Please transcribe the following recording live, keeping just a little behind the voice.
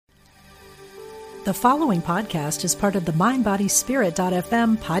The following podcast is part of the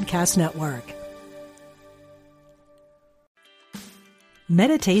MindBodySpirit.fm podcast network.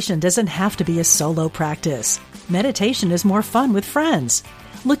 Meditation doesn't have to be a solo practice. Meditation is more fun with friends.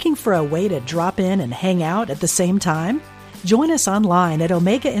 Looking for a way to drop in and hang out at the same time? Join us online at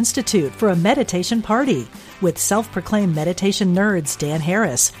Omega Institute for a meditation party with self-proclaimed meditation nerds Dan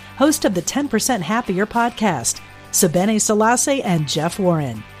Harris, host of the 10% Happier podcast, Sebene Selassie, and Jeff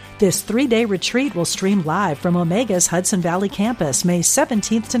Warren. This 3-day retreat will stream live from Omega's Hudson Valley campus May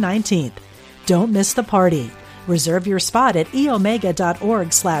 17th to 19th. Don't miss the party. Reserve your spot at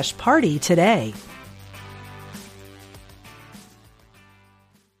eomega.org/party today.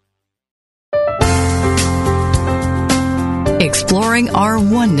 Exploring our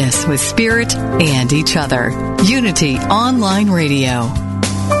oneness with spirit and each other. Unity Online Radio.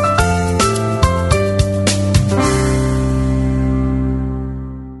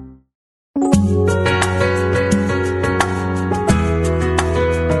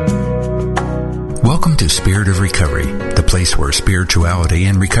 Welcome to Spirit of Recovery, the place where spirituality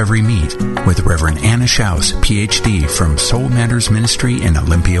and recovery meet, with Reverend Anna Schaus, Ph.D. from Soul Matters Ministry in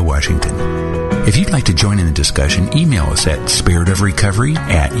Olympia, Washington. If you'd like to join in the discussion, email us at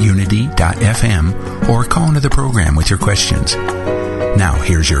spiritofrecovery@unity.fm or call into the program with your questions. Now,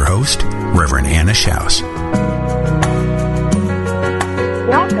 here's your host, Reverend Anna Schaus.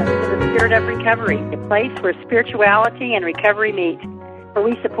 Welcome to the Spirit of Recovery, a place where spirituality and recovery meet, where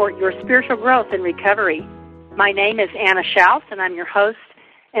we support your spiritual growth and recovery. My name is Anna Schaus, and I'm your host,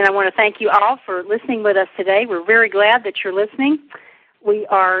 and I want to thank you all for listening with us today. We're very glad that you're listening. We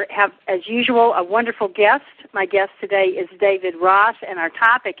have, as usual, a wonderful guest. My guest today is David Ross, and our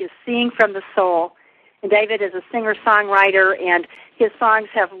topic is Seeing from the Soul. And David is a singer-songwriter, and his songs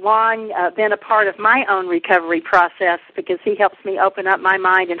have long been a part of my own recovery process because he helps me open up my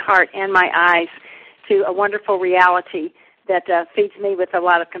mind and heart and my eyes to a wonderful reality that feeds me with a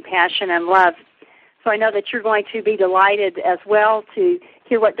lot of compassion and love. So I know that you're going to be delighted as well to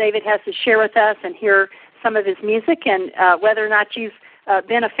hear what David has to share with us and hear some of his music. And whether or not you've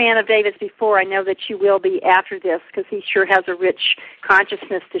been a fan of David's before, I know that you will be after this because he sure has a rich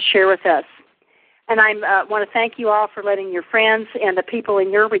consciousness to share with us. And I want to thank you all for letting your friends and the people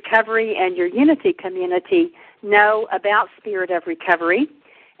in your recovery and your Unity community know about Spirit of Recovery.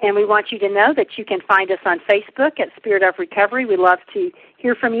 And we want you to know that you can find us on Facebook at Spirit of Recovery. We love to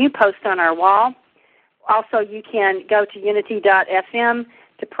hear from you. Post on our wall. Also, you can go to unity.fm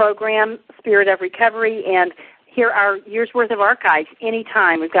to program Spirit of Recovery and hear our year's worth of archives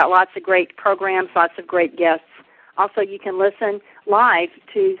anytime. We've got lots of great programs, lots of great guests. Also, you can listen live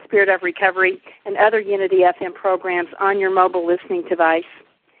to Spirit of Recovery and other Unity FM programs on your mobile listening device.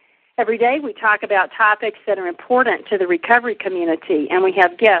 Every day we talk about topics that are important to the recovery community, and we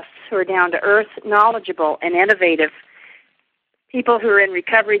have guests who are down to earth, knowledgeable, and innovative. People who are in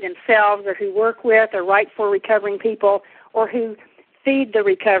recovery themselves or who work with or write for recovering people or who feed the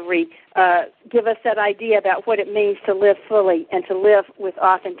recovery, give us that idea about what it means to live fully and to live with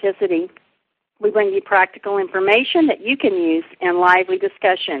authenticity. We bring you practical information that you can use and lively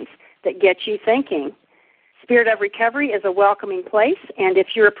discussions that get you thinking. Spirit of Recovery is a welcoming place, and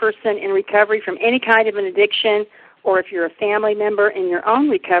if you're a person in recovery from any kind of an addiction, or if you're a family member in your own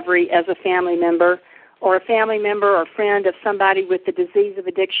recovery as a family member, or a family member or friend of somebody with the disease of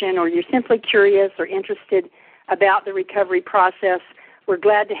addiction, or you're simply curious or interested about the recovery process, we're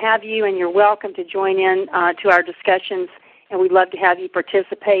glad to have you, and you're welcome to join in to our discussions, and we'd love to have you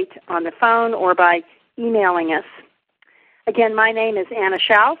participate on the phone or by emailing us. Again, my name is Anna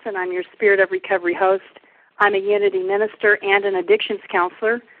Schaus, and I'm your Spirit of Recovery host. I'm a Unity minister and an addictions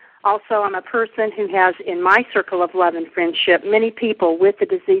counselor. Also, I'm a person who has, in my circle of love and friendship, many people with the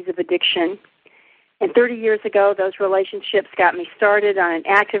disease of addiction. And 30 years ago, those relationships got me started on an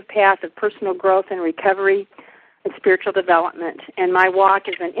active path of personal growth and recovery and spiritual development. And my walk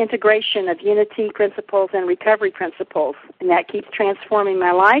is an integration of Unity principles and recovery principles, and that keeps transforming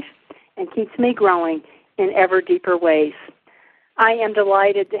my life and keeps me growing in ever deeper ways. I am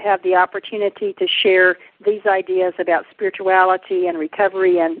delighted to have the opportunity to share these ideas about spirituality and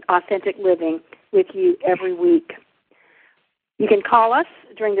recovery and authentic living with you every week. You can call us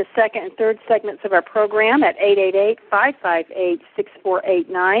during the second and third segments of our program at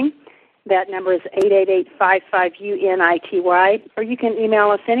 888-558-6489. That number is 888-55-UNITY, or you can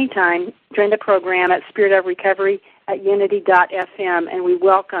email us anytime during the program at spiritofrecovery@unity.fm, and we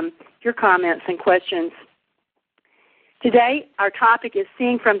welcome your comments and questions. Today, our topic is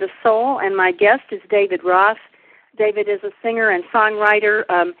Seeing from the Soul, and my guest is David Ross. David is a singer and songwriter.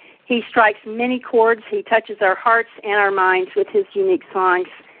 He strikes many chords. He touches our hearts and our minds with his unique songs.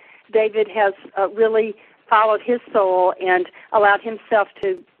 David has really followed his soul and allowed himself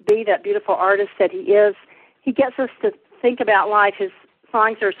to be that beautiful artist that he is. He gets us to think about life. His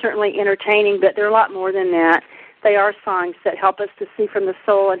songs are certainly entertaining, but they're a lot more than that. They are songs that help us to see from the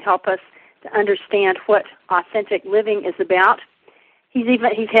soul and help us to understand what authentic living is about. He's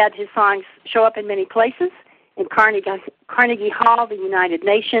had his songs show up in many places, in Carnegie Hall, the United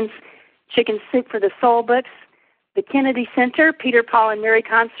Nations, Chicken Soup for the Soul Books, the Kennedy Center, Peter, Paul, and Mary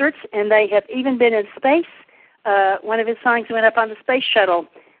concerts, and they have even been in space. One of his songs went up on the space shuttle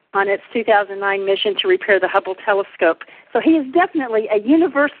on its 2009 mission to repair the Hubble telescope. So he is definitely a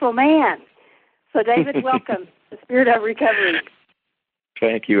universal man. So, David, welcome to Spirit of Recovery.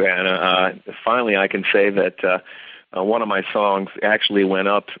 Thank you, Anna. Finally, I can say that one of my songs actually went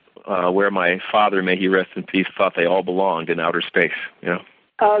up where my father, may he rest in peace, thought they all belonged, in outer space. You know.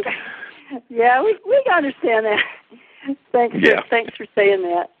 Oh, yeah, we understand that. Thanks for saying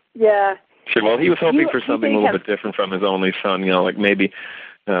that. Yeah. Sure. Well, he was hoping for something a little bit different from his only son. You know, like maybe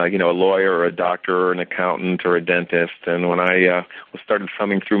a lawyer or a doctor or an accountant or a dentist. And when I started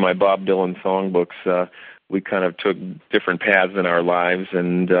thumbing through my Bob Dylan songbooks, we kind of took different paths in our lives,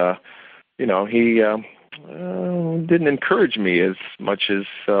 and he didn't encourage me as much as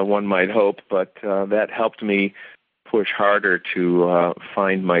one might hope, but that helped me push harder to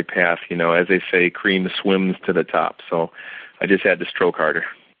find my path. You know, as they say, cream swims to the top. So I just had to stroke harder.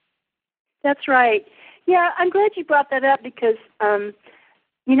 That's right. Yeah, I'm glad you brought that up because,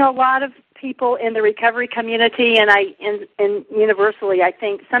 a lot of people in the recovery community and universally, I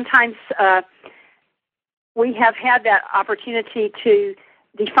think, sometimes we have had that opportunity to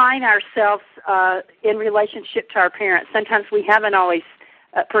define ourselves in relationship to our parents. Sometimes we haven't always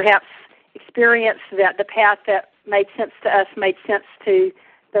perhaps experienced that the path that made sense to us made sense to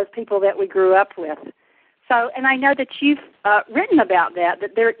those people that we grew up with. So, and I know that you've written about that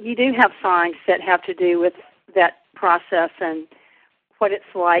you do have songs that have to do with that process and what it's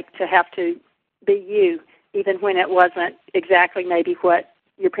like to have to be you, even when it wasn't exactly maybe what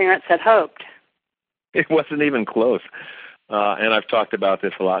your parents had hoped. It wasn't even close. And I've talked about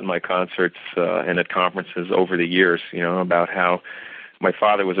this a lot in my concerts and at conferences over the years, about how my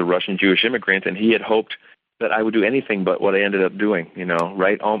father was a Russian Jewish immigrant, and he had hoped that I would do anything but what I ended up doing,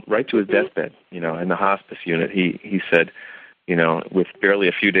 right to his deathbed, in the hospice unit. He said, with barely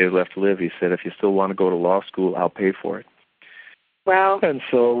a few days left to live, he said, if you still want to go to law school, I'll pay for it. Wow. And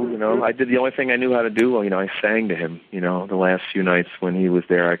so, I did the only thing I knew how to do. I sang to him, the last few nights when he was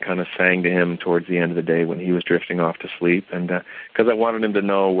there. I kind of sang to him towards the end of the day when he was drifting off to sleep. And because I wanted him to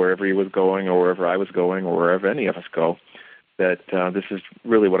know wherever he was going or wherever I was going or wherever any of us go, that this is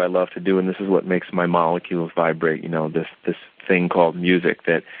really what I love to do, and this is what makes my molecules vibrate, this thing called music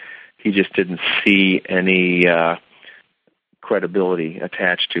that he just didn't see any credibility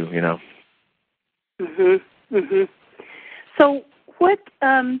attached to, So what,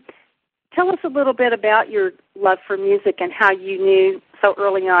 tell us a little bit about your love for music and how you knew so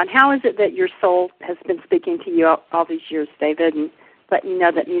early on. How is it that your soul has been speaking to you all these years, David, and letting you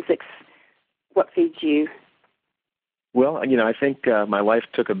know that music's what feeds you? Well, I think my life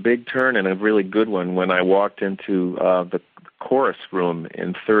took a big turn and a really good one when I walked into the chorus room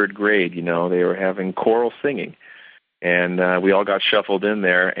in third grade. They were having choral singing, and we all got shuffled in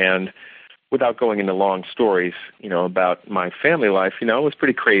there. And without going into long stories, about my family life, it was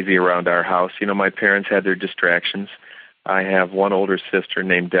pretty crazy around our house. My parents had their distractions. I have one older sister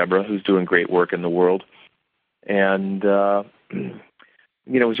named Deborah who's doing great work in the world. And,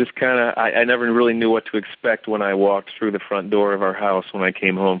 it was just kind of, I never really knew what to expect when I walked through the front door of our house when I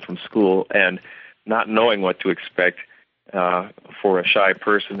came home from school, and not knowing what to expect for a shy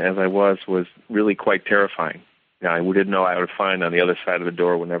person as I was really quite terrifying. I didn't know I would find on the other side of the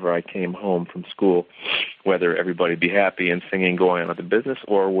door whenever I came home from school, whether everybody would be happy and singing, going on with the business,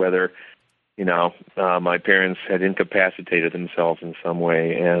 or whether, my parents had incapacitated themselves in some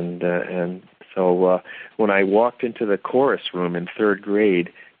way. And so when I walked into the chorus room in third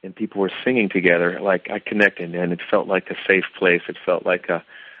grade and people were singing together, I connected, and it felt like a safe place. It felt like a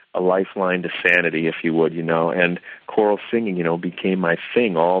lifeline to sanity, if you would, and choral singing, became my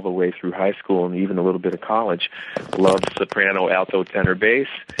thing all the way through high school and even a little bit of college. Loved soprano, alto, tenor, bass,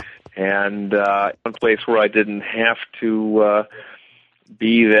 and one place where I didn't have to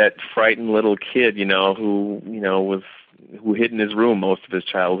be that frightened little kid, who hid in his room most of his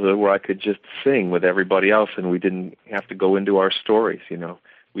childhood, where I could just sing with everybody else, and we didn't have to go into our stories,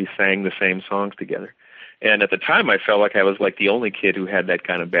 We sang the same songs together. And at the time, I felt like I was like the only kid who had that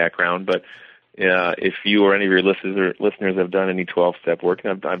kind of background. But if you or any of your listeners have done any 12-step work,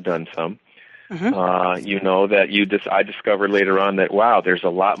 and I've done some, that I discovered later on that, wow, there's a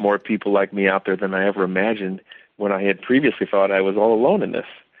lot more people like me out there than I ever imagined when I had previously thought I was all alone in this.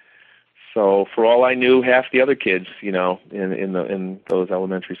 So for all I knew, half the other kids, in those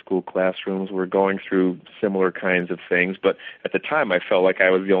elementary school classrooms were going through similar kinds of things. But at the time, I felt like I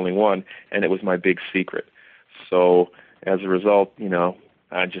was the only one, and it was my big secret. So as a result,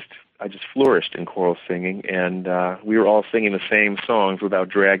 I just flourished in choral singing, and we were all singing the same songs without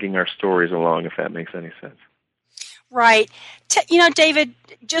dragging our stories along, if that makes any sense. Right. David,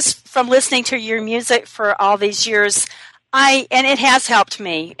 just from listening to your music for all these years, and it has helped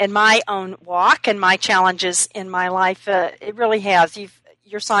me in my own walk and my challenges in my life. It really has.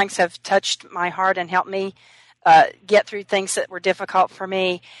 Your songs have touched my heart and helped me get through things that were difficult for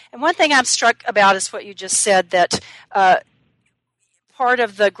me. And one thing I'm struck about is what you just said, that part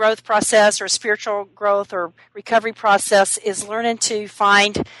of the growth process or spiritual growth or recovery process is learning to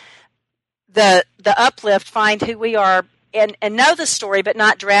find the uplift, find who we are, and know the story, but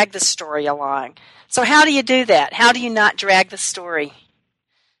not drag the story along. So how do you do that? How do you not drag the story?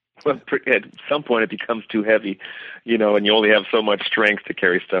 Well, at some point it becomes too heavy, and you only have so much strength to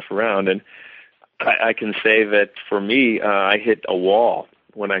carry stuff around. And I can say that for me, I hit a wall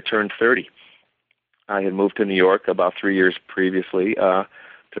when I turned 30. I had moved to New York about 3 years previously to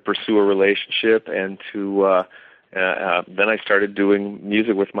pursue a relationship, and then I started doing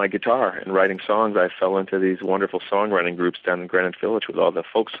music with my guitar and writing songs. I fell into these wonderful songwriting groups down in Greenwich Village with all the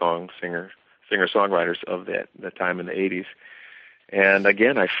folk song singer-songwriters of that time in the 80s. And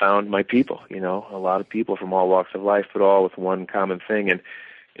again, I found my people, a lot of people from all walks of life, but all with one common thing. And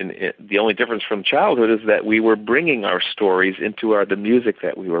the only difference from childhood is that we were bringing our stories into the music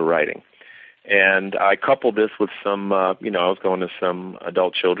that we were writing. And I coupled this with some, I was going to some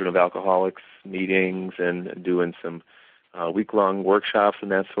adult children of alcoholics meetings and doing some week-long workshops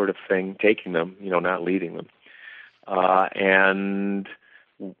and that sort of thing, taking them, not leading them. And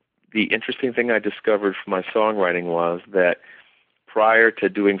the interesting thing I discovered from my songwriting was that prior to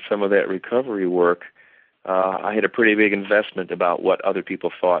doing some of that recovery work, I had a pretty big investment about what other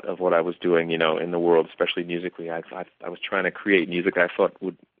people thought of what I was doing, in the world, especially musically. I was trying to create music I thought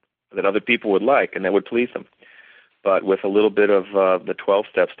that other people would like and that would please them. But with a little bit of the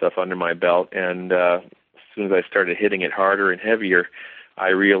 12-step stuff under my belt, and as soon as I started hitting it harder and heavier, I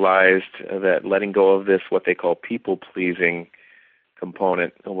realized that letting go of this, what they call people-pleasing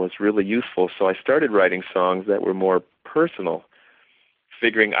component, was really useful. So I started writing songs that were more personal,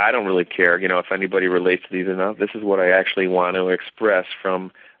 figuring I don't really care, if anybody relates to these or not. This is what I actually want to express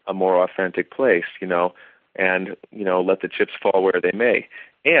from a more authentic place, and, let the chips fall where they may.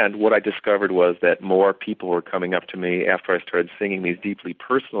 And what I discovered was that more people were coming up to me after I started singing these deeply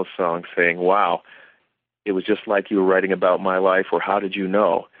personal songs saying, wow, it was just like you were writing about my life, or how did you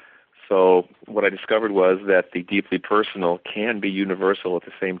know? So what I discovered was that the deeply personal can be universal at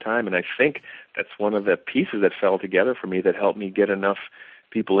the same time, and I think that's one of the pieces that fell together for me that helped me get enough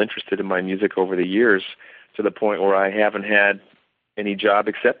people interested in my music over the years to the point where I haven't had any job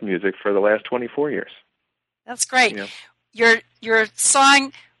except music for the last 24 years. That's great. Your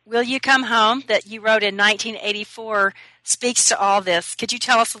song, Will You Come Home, that you wrote in 1984, speaks to all this. Could you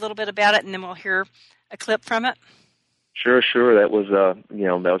tell us a little bit about it, and then we'll hear a clip from it? Sure. That was, that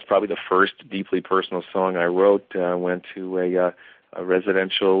was probably the first deeply personal song I wrote. I went to a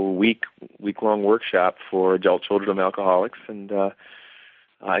residential week-long workshop for adult children of alcoholics, and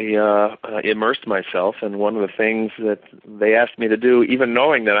I immersed myself. And one of the things that they asked me to do, even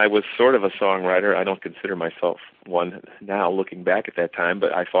knowing that I was sort of a songwriter, I don't consider myself one now, looking back at that time,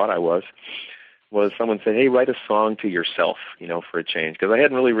 but I thought I was someone said, hey, write a song to yourself, for a change, because I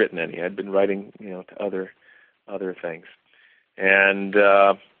hadn't really written any. I'd been writing, to other things. And,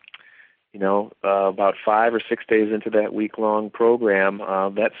 about 5 or 6 days into that week-long program,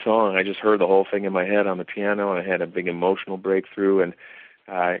 that song, I just heard the whole thing in my head on the piano, and I had a big emotional breakthrough, and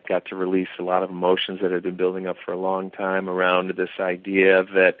I got to release a lot of emotions that had been building up for a long time around this idea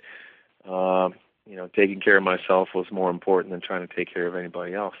that, taking care of myself was more important than trying to take care of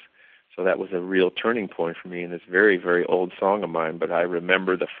anybody else. So that was a real turning point for me in this very, very old song of mine, but I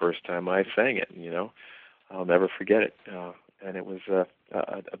remember the first time I sang it, I'll never forget it. And it was a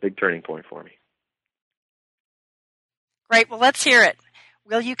big turning point for me. Great. Well, let's hear it.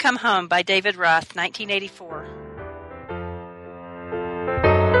 Will You Come Home by David Roth, 1984.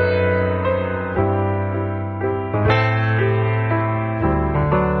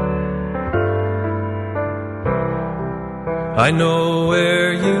 I know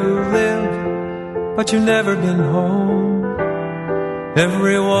where you live, but you've never been home.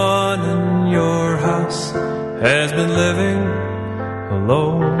 Everyone in your house has been living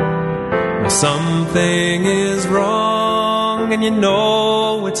alone. My Something is wrong and you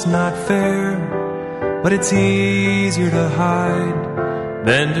know it's not fair, but it's easier to hide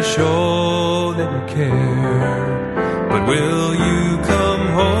than to show that you care. But will you come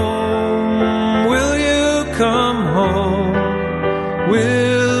home? Will you come home?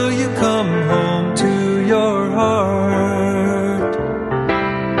 Will you come home to your heart?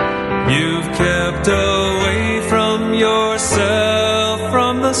 You've kept away from yourself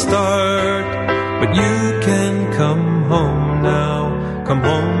from the start, but you can come home now. Come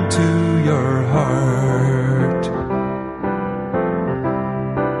home to your heart.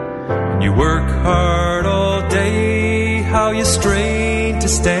 When you work hard all day, how you strain to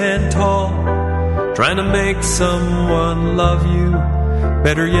stand tall, trying to make someone love you,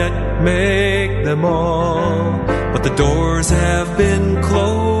 better yet make them all. But the doors have been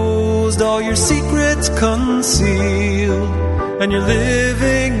closed, all your secrets concealed, and you're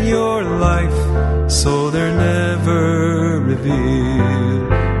living your life so they're never revealed.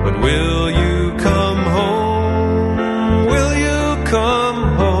 But will you come home? Will you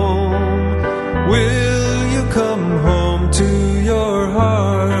come home? Will you come home to your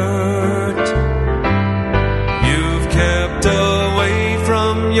heart? You've kept away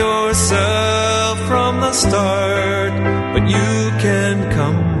from yourself from the start, but you can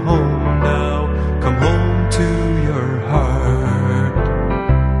come home now. Come home to your heart.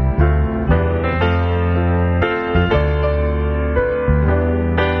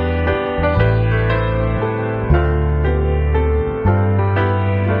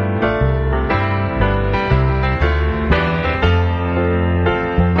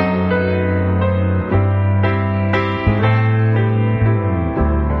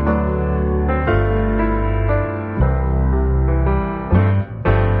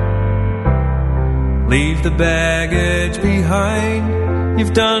 Leave the baggage behind.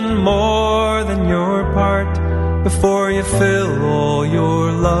 You've done more than your part. Before you fill all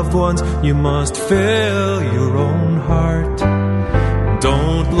your loved ones, you must fill your own heart.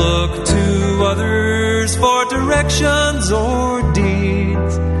 Don't look to others for directions or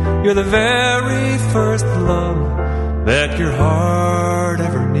deeds. You're the very first love that your heart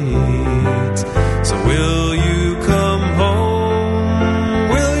ever needs. So will you come home?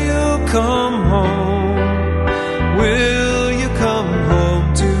 Will you come home? Will you come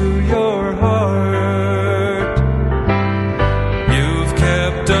home to your heart? You've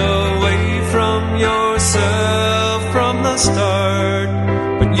kept away from yourself from the start,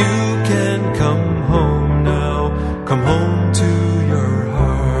 but you can come home now. Come home to your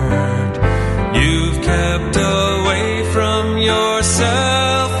heart. You've kept away from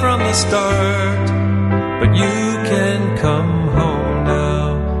yourself from the start, but you can come home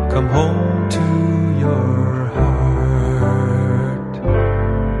now. Come home to your heart.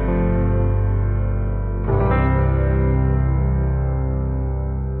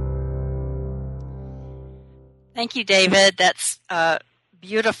 Thank you, David. That's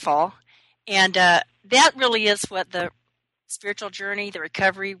beautiful. And that really is what the spiritual journey, the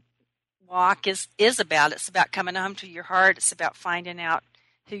recovery walk is about. It's about coming home to your heart. It's about finding out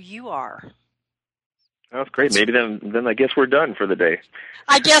who you are. That's great. Maybe then I guess we're done for the day.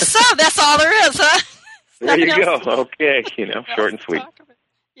 I guess so. That's all there is, huh? There you go. Okay. Short and sweet.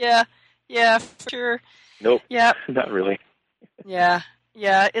 Yeah, for sure. Nope. Yeah. Not really. Yeah.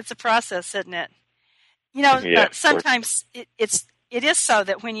 It's a process, isn't it? Sometimes it is so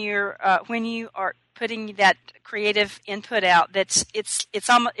that when you are putting that creative input out, it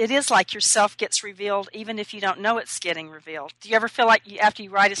is like yourself gets revealed, even if you don't know it's getting revealed. Do you ever feel like after you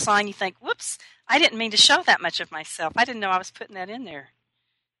write a song, you think, "Whoops, I didn't mean to show that much of myself. I didn't know I was putting that in there."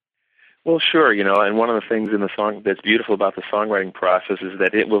 Well, sure, and one of the things in the song that's beautiful about the songwriting process is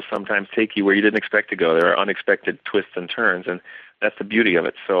that it will sometimes take you where you didn't expect to go. There are unexpected twists and turns, and that's the beauty of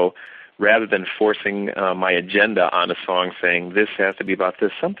it. So rather than forcing my agenda on a song saying this has to be about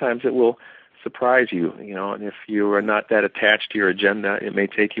this, sometimes it will surprise you, and if you are not that attached to your agenda, it may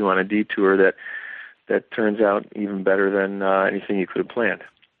take you on a detour that turns out even better than anything you could have planned.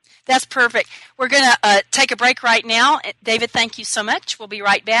 That's perfect. We're going to take a break right now. David, thank you so much. We'll be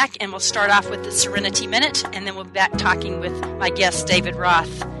right back, and we'll start off with the Serenity Minute, and then we'll be back talking with my guest, David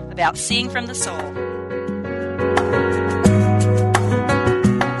Roth, about Seeing from the Soul.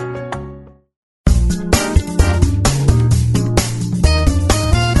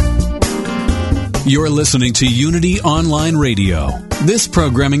 You're listening to Unity Online Radio. This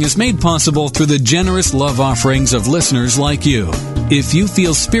programming is made possible through the generous love offerings of listeners like you. If you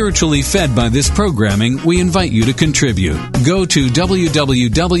feel spiritually fed by this programming, we invite you to contribute. Go to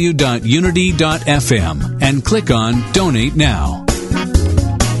www.unity.fm and click on Donate Now.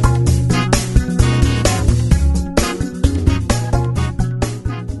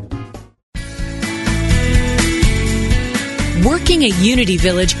 Working at Unity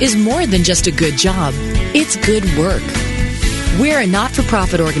Village is more than just a good job. It's good work. We're a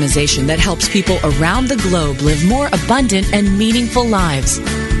not-for-profit organization that helps people around the globe live more abundant and meaningful lives.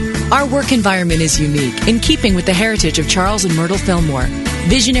 Our work environment is unique, in keeping with the heritage of Charles and Myrtle Fillmore,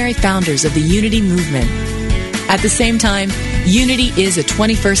 visionary founders of the Unity movement. At the same time, Unity is a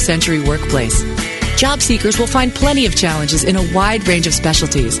 21st century workplace. Job seekers will find plenty of challenges in a wide range of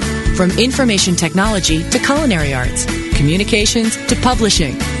specialties, from information technology to culinary arts, communications to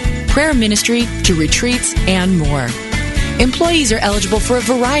publishing, prayer ministry to retreats, and more. Employees are eligible for a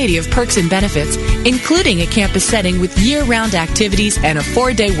variety of perks and benefits, including a campus setting with year-round activities and a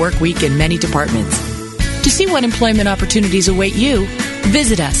 4-day work week in many departments. To see what employment opportunities await you,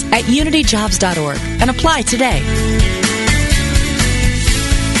 visit us at unityjobs.org and apply today.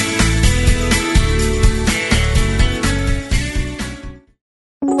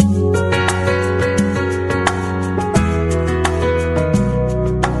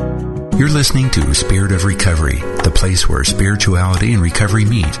 You're listening to Spirit of Recovery, the place where spirituality and recovery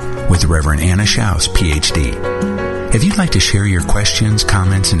meet, with Reverend Anna Schaus, Ph.D. If you'd like to share your questions,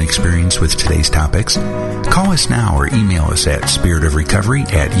 comments, and experience with today's topics, call us now or email us at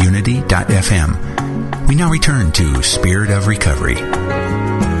spiritofrecovery@unity.fm. We now return to Spirit of Recovery.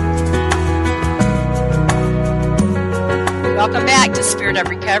 Welcome back to Spirit of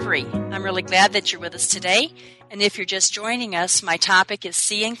Recovery. I'm really glad that you're with us today. And if you're just joining us, my topic is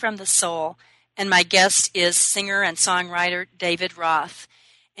Seeing from the Soul, and my guest is singer and songwriter David Roth.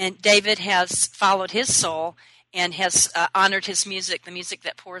 And David has followed his soul and has honored his music, the music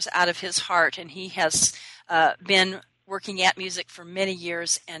that pours out of his heart. And he has been working at music for many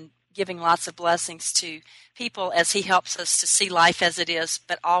years and giving lots of blessings to people as he helps us to see life as it is,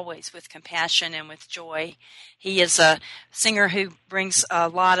 but always with compassion and with joy. He is a singer who brings a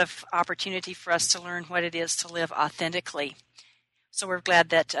lot of opportunity for us to learn what it is to live authentically. So we're glad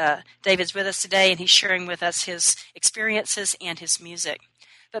that David's with us today, and he's sharing with us his experiences and his music.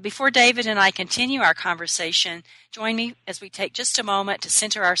 But before David and I continue our conversation, join me as we take just a moment to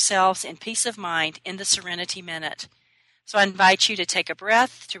center ourselves in peace of mind in the Serenity Minute. So I invite you to take a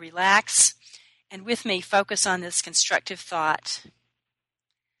breath, to relax, and with me focus on this constructive thought.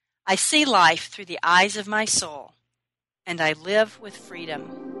 I see life through the eyes of my soul, and I live with freedom.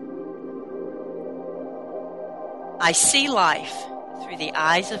 I see life through the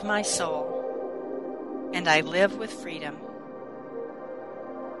eyes of my soul, and I live with freedom.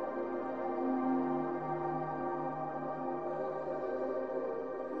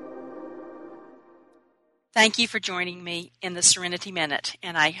 Thank you for joining me in the Serenity Minute,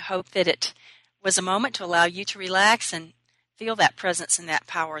 and I hope that it was a moment to allow you to relax and feel that presence and that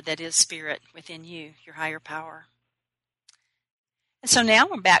power that is Spirit within you, your higher power. And so now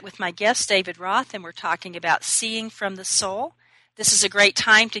I'm back with my guest, David Roth, and we're talking about Seeing from the Soul. This is a great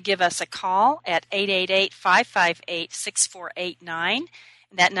time to give us a call at 888-558-6489.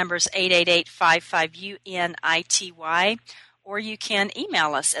 That number is 888-55-UNITY. Or you can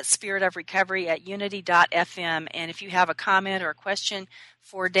email us at spiritofrecovery@unity.fm. And if you have a comment or a question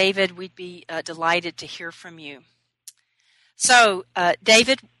for David, we'd be delighted to hear from you. So,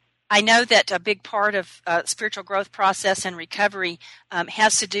 David, I know that a big part of spiritual growth process and recovery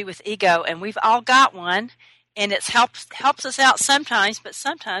has to do with ego, and we've all got one, and it helps us out sometimes, but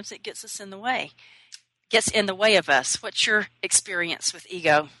sometimes it gets us in the way, of us. What's your experience with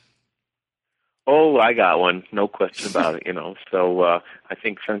ego? Oh, I got one, no question about it, So I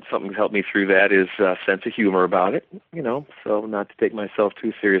think something helped me through that is a sense of humor about it, so not to take myself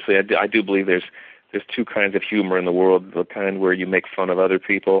too seriously. I do believe there's two kinds of humor in the world, the kind where you make fun of other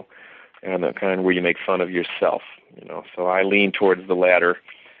people and the kind where you make fun of yourself, So I lean towards the latter,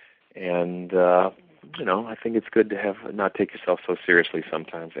 and, I think it's good to not take yourself so seriously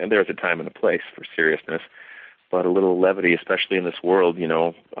sometimes. And there's a time and a place for seriousness. But a little levity, especially in this world,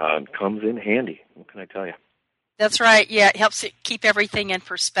 comes in handy. What can I tell you? That's right. Yeah, it helps it keep everything in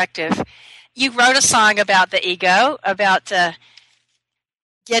perspective. You wrote a song about the ego, about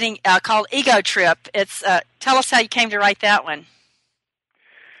getting called Ego Trip. Tell us how you came to write that one.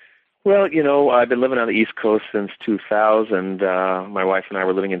 Well, I've been living on the East Coast since 2000. My wife and I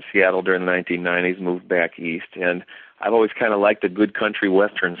were living in Seattle during the 1990s, moved back east, and I've always kind of liked a good country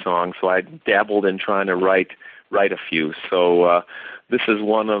western song, so I dabbled in trying to write a few. So this is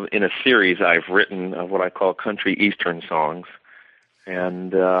one in a series I've written of what I call country eastern songs,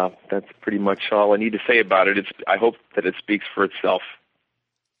 and that's pretty much all I need to say about it. I hope that it speaks for itself.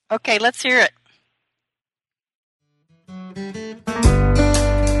 Okay, let's hear it.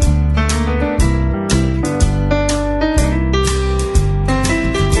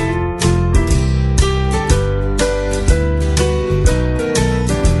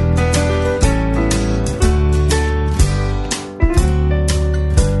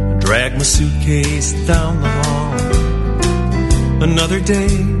 Another day,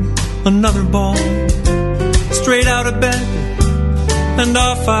 another ball, straight out of bed, and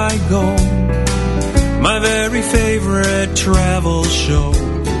off I go. My very favorite travel show.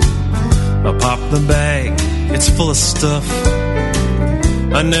 I pop the bag, it's full of stuff.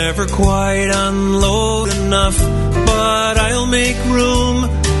 I never quite unload enough, but I'll make room,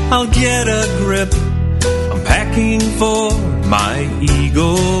 I'll get a grip. I'm packing for my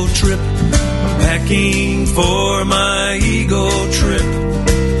ego trip. I'm packing for my ego trip.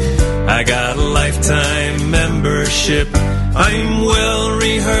 I got a lifetime membership. I'm well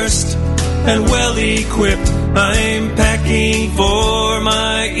rehearsed and well equipped. I'm packing for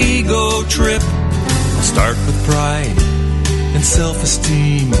my ego trip. I'll start with pride and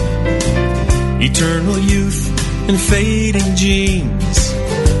self-esteem, eternal youth and fading jeans.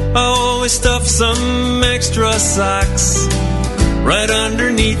 I always stuff some extra socks right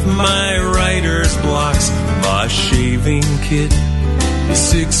underneath my writer's blocks. My shaving kit is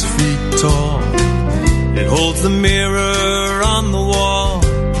 6 feet tall. It holds the mirror on the wall,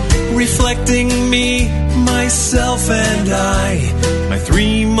 reflecting me, myself, and I, my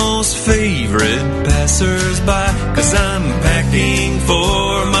 3 most favorite passers-by. 'Cause I'm packing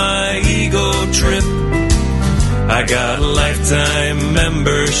for my ego trip. I got a lifetime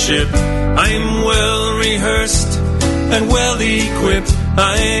membership. I'm well rehearsed and well equipped.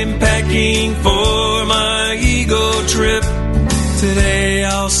 I'm packing for my ego trip. Today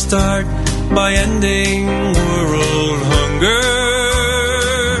I'll start by ending world hunger.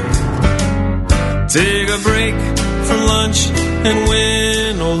 Take a break from lunch and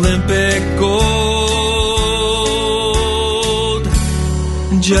win Olympic gold.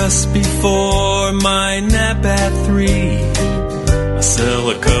 Just before my nap at 3, I sell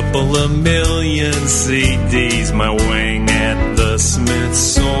a couple of million CDs. My wing at the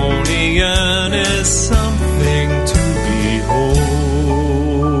Smithsonian is something to behold.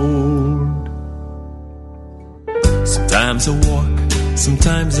 Sometimes I walk,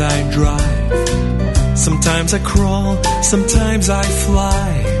 sometimes I drive, sometimes I crawl, sometimes I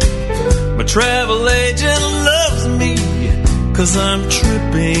fly. My travel agent loves me, 'cause I'm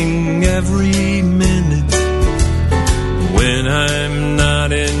tripping every minute. When I'm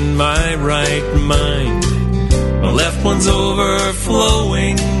not in my right mind, my left one's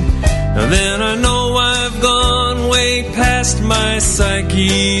overflowing, and then I know I've gone way past my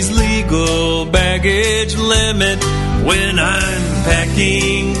psyche's legal baggage limit. When I'm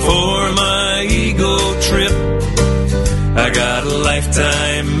packing for my ego trip, I got a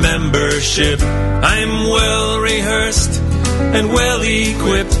lifetime membership. I'm well rehearsed and well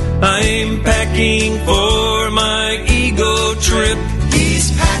equipped. I'm packing for my ego trip.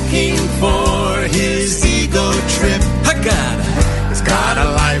 He's packing for his ego trip. He's got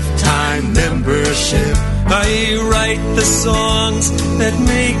a lifetime membership. I write the songs that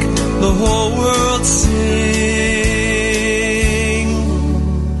make the whole world sing.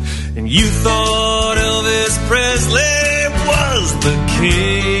 And you thought Elvis Presley was the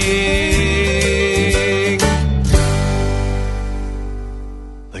king.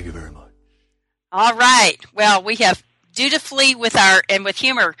 Thank you very much. All right. Well, we have dutifully with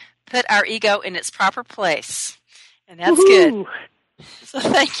humor put our ego in its proper place. And that's good. So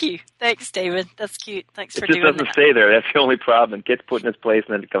thank you. Thanks, David. That's cute. Thanks for doing that. It just doesn't stay there. That's the only problem. It gets put in its place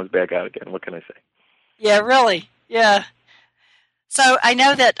and then it comes back out again. What can I say? Yeah, really. Yeah. So I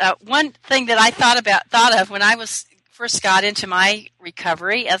know that one thing that I thought of when I first got into my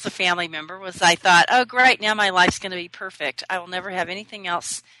recovery as a family member was I thought, oh, great, now my life's going to be perfect. I will never have anything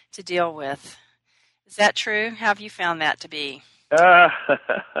else to deal with. Is that true? How have you found that to be?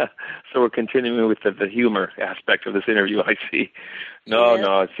 So we're continuing with the humor aspect of this interview, I see.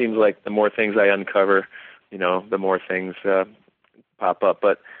 No, it seems like the more things I uncover, the more things pop up.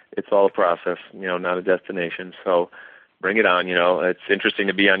 But it's all a process, not a destination. So bring it on. It's interesting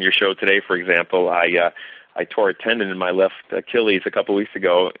to be on your show today, for example. I tore a tendon in my left Achilles a couple weeks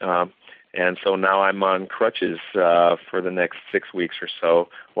ago, and so now I'm on crutches for the next 6 weeks or so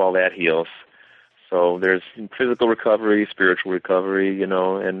while that heals. So there's physical recovery, spiritual recovery,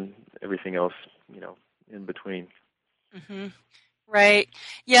 and everything else, in between. Mm-hmm. Right.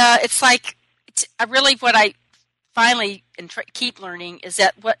 Yeah, it's like really what I finally keep learning is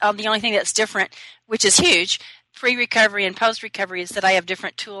that the only thing that's different, which is huge, pre-recovery and post-recovery, is that I have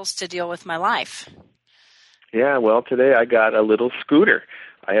different tools to deal with my life. Yeah, well, today I got a little scooter.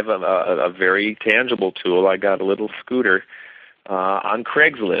 I have a very tangible tool. I got a little scooter on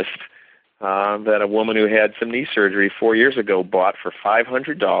Craigslist that a woman who had some knee surgery 4 years ago bought for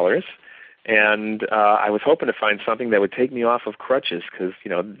 $500. And I was hoping to find something that would take me off of crutches because,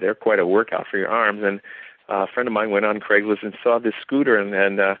 they're quite a workout for your arms. And a friend of mine went on Craigslist and saw this scooter,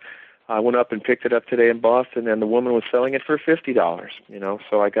 and I went up and picked it up today in Boston, and the woman was selling it for $50.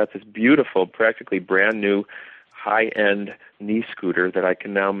 So I got this beautiful, practically brand new, high-end knee scooter that I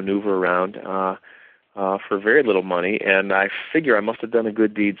can now maneuver around for very little money, and I figure I must have done a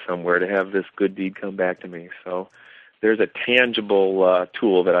good deed somewhere to have this good deed come back to me. So there's a tangible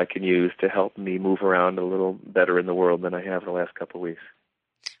tool that I can use to help me move around a little better in the world than I have the last couple of weeks.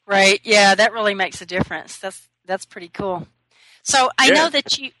 Right. Yeah, that really makes a difference. That's pretty cool. So I know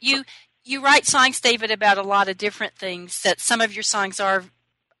that you write songs, David, about a lot of different things. That some of your songs are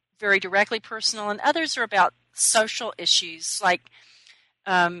very directly personal, and others are about social issues. Like,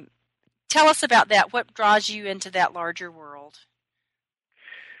 tell us about that. What draws you into that larger world?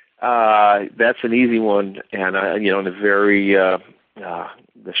 That's an easy one, and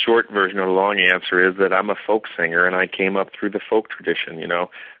the short version of the long answer is that I'm a folk singer, and I came up through the folk tradition.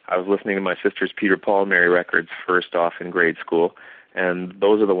 I was listening to my sister's Peter, Paul, and Mary records first off in grade school, and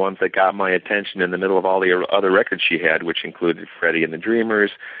those are the ones that got my attention in the middle of all the other records she had, which included Freddie and the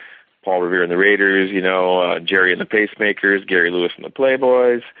Dreamers, Paul Revere and the Raiders, Jerry and the Pacemakers, Gary Lewis and the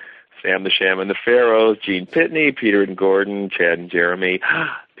Playboys, Sam the Sham and the Pharaohs, Gene Pitney, Peter and Gordon, Chad and Jeremy,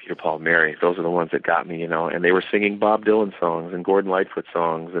 Peter, Paul, and Mary. Those are the ones that got me, and they were singing Bob Dylan songs and Gordon Lightfoot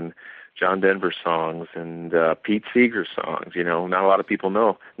songs and John Denver songs and Pete Seeger songs. Not a lot of people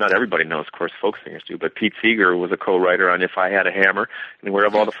know. Not everybody knows, of course, folk singers do, but Pete Seeger was a co-writer on If I Had a Hammer and Where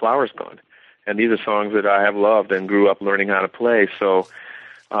Have All the Flowers Gone? And these are songs that I have loved and grew up learning how to play. So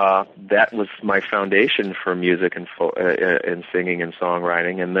that was my foundation for music and singing and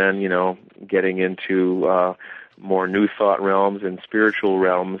songwriting. And then, getting into more New Thought realms and spiritual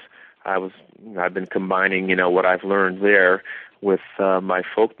realms, I've been combining, what I've learned there with my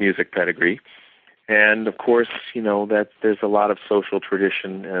folk music pedigree. And of course, that there's a lot of social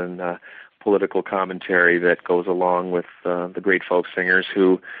tradition and political commentary that goes along with the great folk singers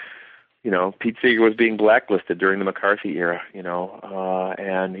who, Pete Seeger was being blacklisted during the McCarthy era,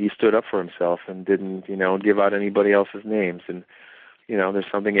 and he stood up for himself and didn't, give out anybody else's names. And, there's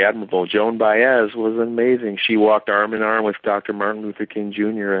something admirable. Joan Baez was amazing. She walked arm in arm with Dr. Martin Luther King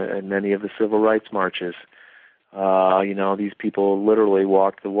Jr. at many of the civil rights marches. These people literally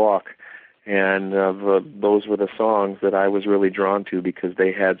walked the walk. And those were the songs that I was really drawn to because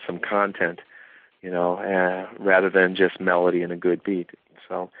they had some content, rather than just melody and a good beat.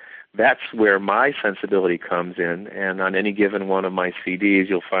 So that's where my sensibility comes in, and on any given one of my CDs,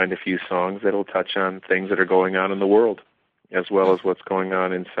 you'll find a few songs that'll touch on things that are going on in the world, as well as what's going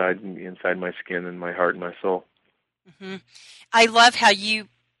on inside my skin and my heart and my soul. Mm-hmm. I love how you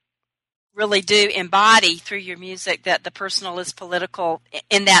really do embody through your music that the personal is political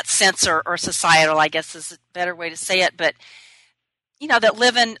in that sense, or societal, I guess is a better way to say it, but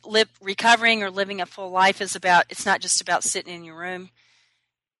that recovering or living a full life it's not just about sitting in your room,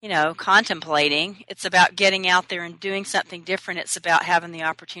 contemplating. It's about getting out there and doing something different. It's about having the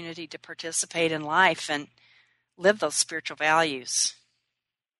opportunity to participate in life and live those spiritual values.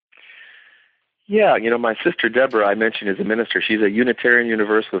 Yeah, my sister Deborah, I mentioned, is a minister. She's a Unitarian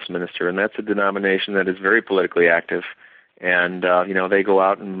Universalist minister, and that's a denomination that is very politically active. And, they go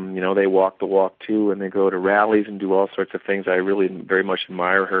out and, they walk the walk, too, and they go to rallies and do all sorts of things. I really very much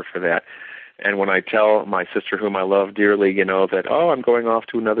admire her for that. And when I tell my sister, whom I love dearly, that, I'm going off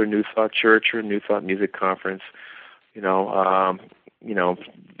to another New Thought church or New Thought music conference,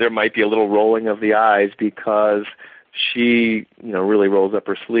 there might be a little rolling of the eyes because she, really rolls up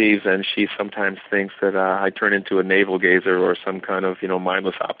her sleeves, and she sometimes thinks that I turn into a navel gazer or some kind of,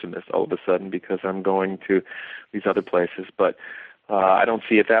 mindless optimist all of a sudden because I'm going to these other places. But I don't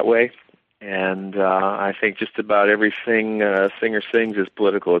see it that way. And I think just about everything a singer sings is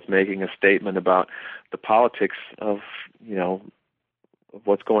political. It's making a statement about the politics of, of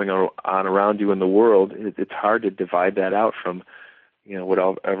what's going on around you in the world. It's hard to divide that out from,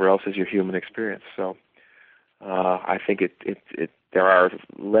 whatever else is your human experience. So I think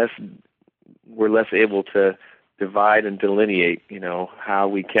we're less able to divide and delineate, how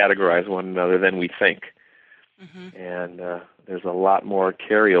we categorize one another than we think. Mm-hmm. And there's a lot more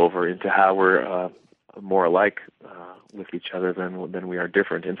carryover into how we're more alike with each other than we are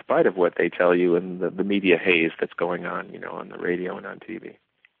different, in spite of what they tell you in the media haze that's going on, on the radio and on TV.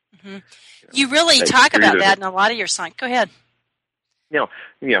 Mm-hmm. You really talk about that in a lot of your songs. Go ahead.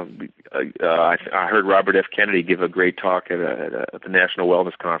 I heard Robert F. Kennedy give a great talk at the National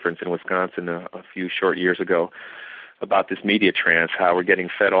Wellness Conference in Wisconsin a few short years ago about this media trance, how we're getting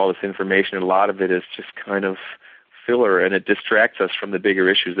fed all this information, and a lot of it is just kind of filler, and it distracts us from the bigger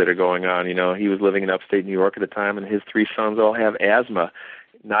issues that are going on. He was living in upstate New York at the time, and his 3 sons all have asthma,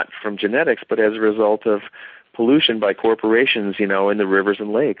 not from genetics, but as a result of pollution by corporations, in the rivers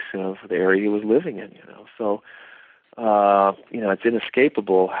and lakes, the area he was living in, So, it's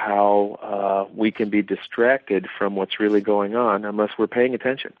inescapable how we can be distracted from what's really going on unless we're paying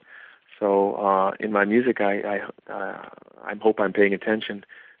attention. So, in my music, I hope I'm paying attention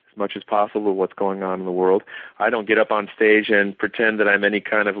as much as possible to what's going on in the world. I don't get up on stage and pretend that I'm any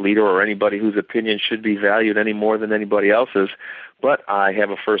kind of leader or anybody whose opinion should be valued any more than anybody else's, but I have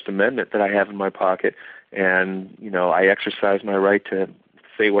a First Amendment that I have in my pocket, and, I exercise my right to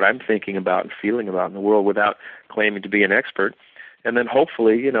say what I'm thinking about and feeling about in the world without claiming to be an expert. And then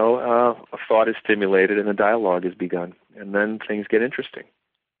hopefully, a thought is stimulated and a dialogue is begun, and then things get interesting.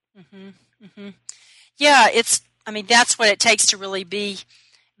 Mm-hmm. Mm-hmm. Yeah, that's what it takes to really be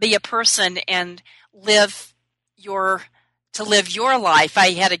a person and live your life.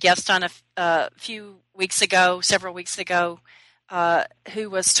 I had a guest on several weeks ago, who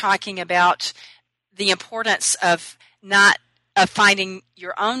was talking about the importance of finding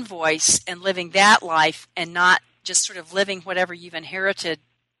your own voice and living that life, and not just sort of living whatever you've inherited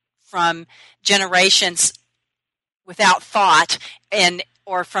from generations without thought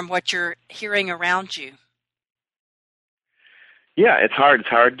or from what you're hearing around you. Yeah, it's hard. It's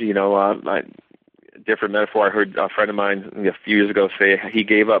hard, different metaphor. I heard a friend of mine a few years ago say he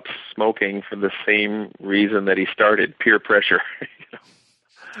gave up smoking for the same reason that he started, peer pressure.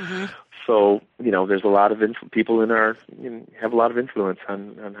 Mm-hmm. So, there's a lot of people have a lot of influence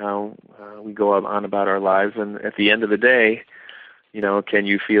on how we go on about our lives. And at the end of the day,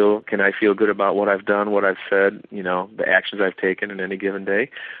 can I feel good about what I've done, what I've said, the actions I've taken in any given day?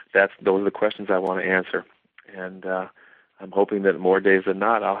 Those are the questions I want to answer. And I'm hoping that more days than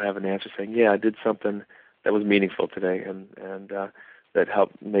not, I'll have an answer saying, yeah, I did something that was meaningful today, and that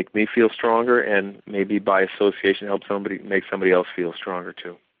helped make me feel stronger, and maybe by association help make somebody else feel stronger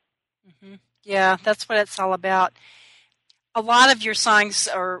too. Mm-hmm. Yeah, that's what it's all about. A lot of your songs,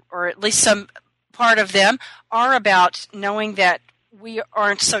 or at least some part of them, are about knowing that we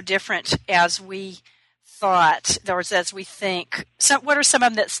aren't so different as we thought, or as we think. So what are some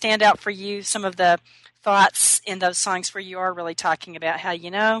of them that stand out for you, some of the thoughts in those songs where you are really talking about how,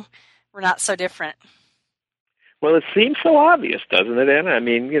 we're not so different? Well, it seems so obvious, doesn't it, Anna? I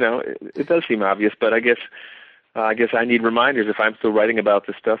mean, it does seem obvious, but I guess I need reminders if I'm still writing about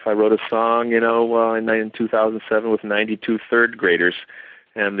this stuff. I wrote a song, in 2007 with 92 third graders,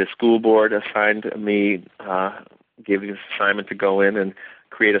 and the school board assigned me, gave me this assignment to go in and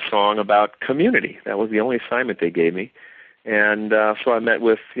create a song about community. That was the only assignment they gave me. And so I met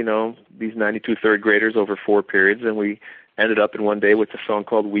with, these 92 third graders over 4 periods, and we ended up in one day with a song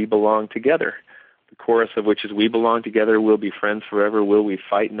called We Belong Together, the chorus of which is, we belong together, we'll be friends forever, will we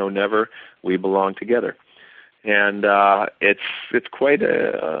fight? No, never, we belong together. And it's quite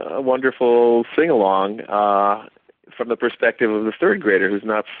a wonderful sing-along from the perspective of the third grader, who's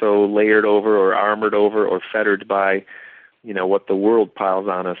not so layered over or armored over or fettered by, what the world piles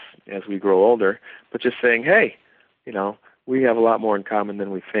on us as we grow older, but just saying, hey, we have a lot more in common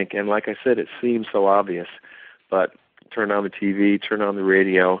than we think. And like I said, it seems so obvious, but turn on the TV, turn on the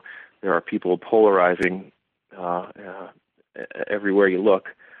radio, there are people polarizing everywhere you look.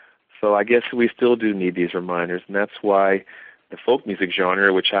 So I guess we still do need these reminders, and that's why the folk music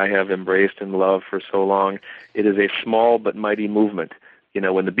genre, which I have embraced and loved for so long, it is a small but mighty movement.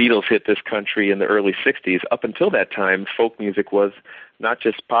 When the Beatles hit this country in the early 60s, up until that time, folk music was not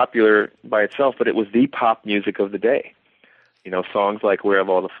just popular by itself, but it was the pop music of the day. Songs like Where Have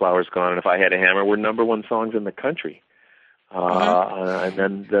All the Flowers Gone and If I Had a Hammer were number one songs in the country. And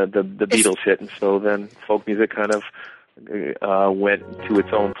then the Beatles hit, and so then folk music kind of went to its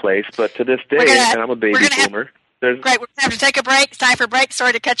own place. But to this day, and I'm a baby boomer. Great, we're going to have to take a break. It's time for a break.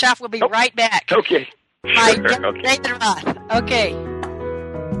 Sorry to cut you off. We'll be right back. Okay. Sure. Okay. David Roth. Okay.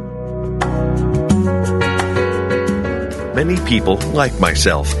 Many people, like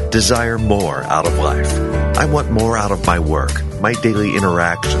myself, desire more out of life. I want more out of my work, my daily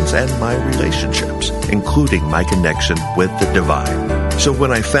interactions, and my relationships, including my connection with the divine. So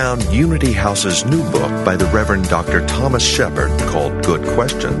when I found Unity House's new book by the Reverend Dr. Thomas Shepard called Good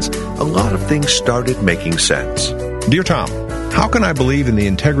Questions, a lot of things started making sense. Dear Tom, how can I believe in the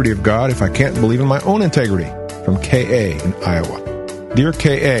integrity of God if I can't believe in my own integrity? From K.A. in Iowa. Dear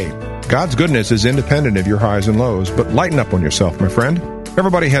K.A., God's goodness is independent of your highs and lows, but lighten up on yourself, my friend.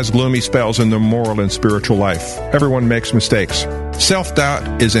 Everybody has gloomy spells in their moral and spiritual life. Everyone makes mistakes.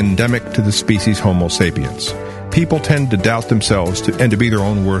 Self-doubt is endemic to the species Homo sapiens. People tend to doubt themselves and to be their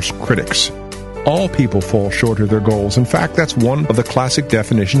own worst critics. All people fall short of their goals. In fact, that's one of the classic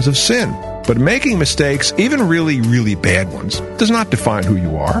definitions of sin. But making mistakes, even really, really bad ones, does not define who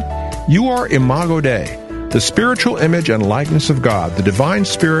you are. You are Imago Dei, the spiritual image and likeness of God. The divine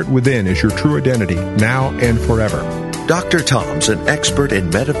spirit within is your true identity, now and forever. Dr. Tom's an expert in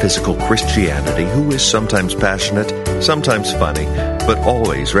metaphysical Christianity who is sometimes passionate, sometimes funny, but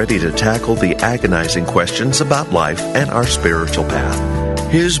always ready to tackle the agonizing questions about life and our spiritual path.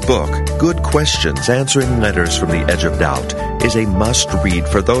 His book, Good Questions, Answering Letters from the Edge of Doubt, is a must-read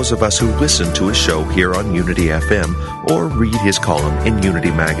for those of us who listen to his show here on Unity FM or read his column in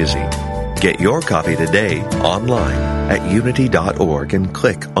Unity Magazine. Get your copy today online at unity.org and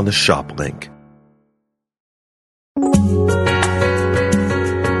click on the shop link.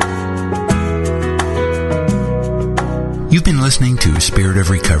 You've been listening to Spirit of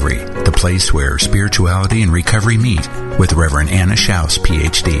Recovery, the place where spirituality and recovery meet, with Reverend Anna Schaus,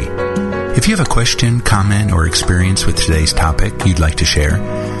 Ph.D. If you have a question, comment, or experience with today's topic you'd like to share,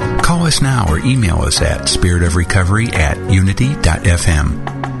 call us now or email us at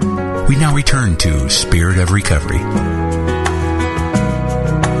spiritofrecovery@unity.fm. We now return to Spirit of Recovery.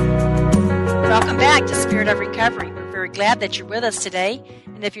 Welcome back to Spirit of Recovery. We're very glad that you're with us today.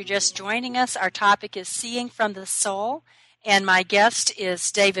 And if you're just joining us, our topic is Seeing from the Soul. And my guest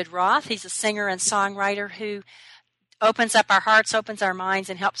is David Roth. He's a singer and songwriter who opens up our hearts, opens our minds,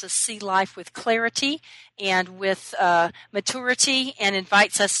 and helps us see life with clarity and with maturity, and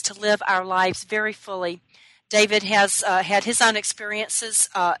invites us to live our lives very fully. David has had his own experiences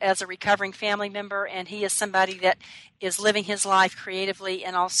as a recovering family member, and he is somebody that is living his life creatively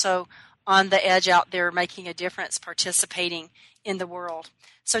and also on the edge out there making a difference, participating in the world.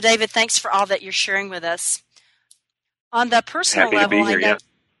 So, David, thanks for all that you're sharing with us. On the personal Happy level, to be here, I know. yeah.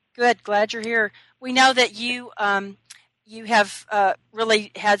 Good, glad you're here. We know that you have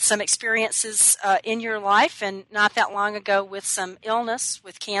really had some experiences in your life, and not that long ago with some illness,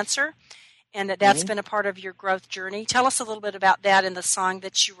 with cancer, and that's been a part of your growth journey. Tell us a little bit about that in the song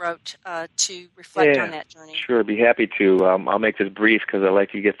that you wrote to reflect on that journey. Sure, I'd be happy to. I'll make this brief because I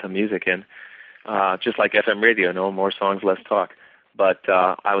like to get some music in. Just like FM radio, no more songs, less talk. But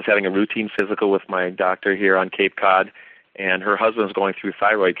I was having a routine physical with my doctor here on Cape Cod, and her husband was going through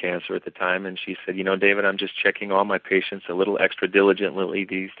thyroid cancer at the time, and she said, David, I'm just checking all my patients a little extra diligently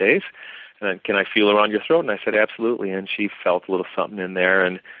these days. And can I feel around your throat? And I said, absolutely. And she felt a little something in there.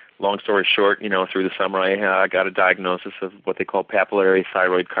 And long story short, through the summer, I got a diagnosis of what they call papillary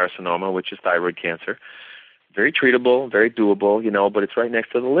thyroid carcinoma, which is thyroid cancer. Very treatable, very doable, but it's right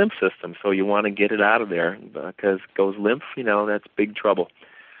next to the lymph system, so you want to get it out of there, because goes lymph, that's big trouble.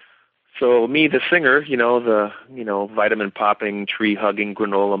 So me, the singer, the vitamin-popping, tree-hugging,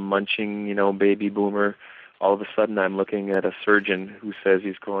 granola-munching, baby boomer, all of a sudden I'm looking at a surgeon who says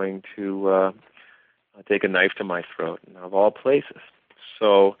he's going to take a knife to my throat, of all places.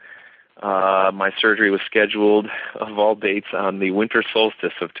 So my surgery was scheduled, of all dates, on the winter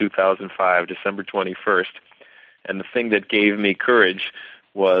solstice of 2005, December 21st. And the thing that gave me courage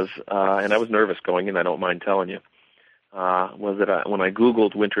was, and I was nervous going in, I don't mind telling you, was that when I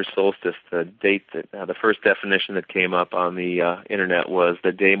Googled winter solstice, the date that the first definition that came up on the internet was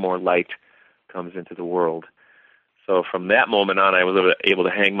the day more light comes into the world. So from that moment on, I was able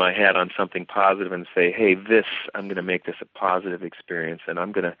to hang my hat on something positive and say, hey, I'm going to make this a positive experience, and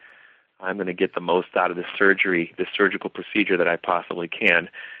I'm going to get the most out of this surgery, this surgical procedure that I possibly can.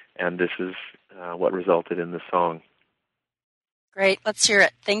 And this is what resulted in the song. Great. Let's hear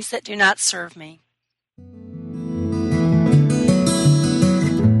it. Things That Do Not Serve Me.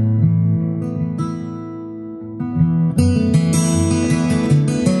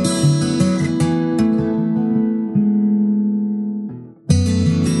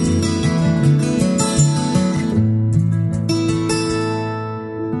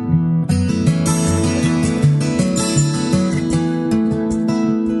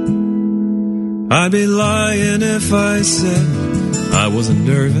 I'd be lying if I said I wasn't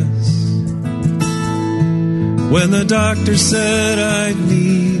nervous when the doctor said I'd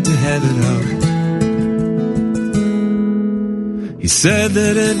need to have it out. He said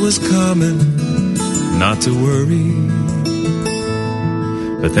that it was common not to worry,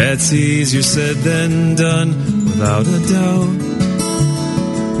 but that's easier said than done, without a doubt.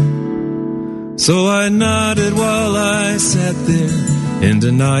 So I nodded while I sat there in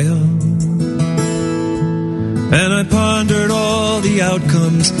denial, and I pondered all the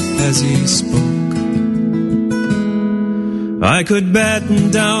outcomes as he spoke. I could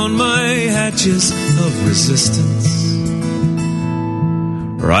batten down my hatches of resistance,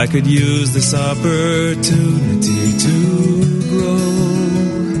 or I could use this opportunity to grow.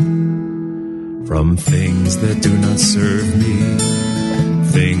 from things that do not serve me,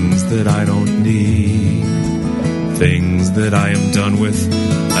 things that I don't need, things that I am done with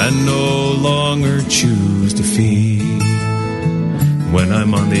and no longer choose to feed. When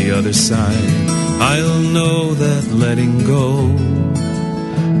I'm on the other side, I'll know that letting go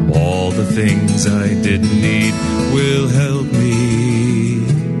of all the things I didn't need will help me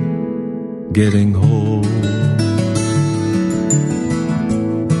getting whole.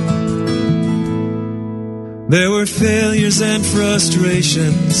 There were failures and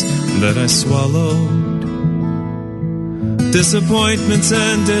frustrations that I swallowed, disappointments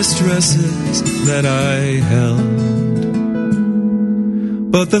and distresses that I held.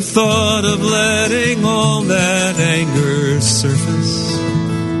 But the thought of letting all that anger surface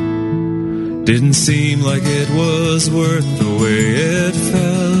didn't seem like it was worth the way it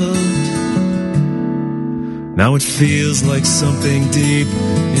felt. Now it feels like something deep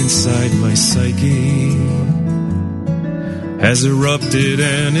inside my psyche has erupted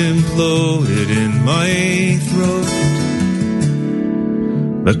and imploded in my throat.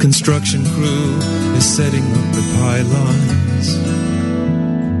 The construction crew is setting up the pylons,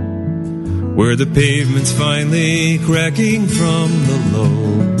 where the pavement's finally cracking from the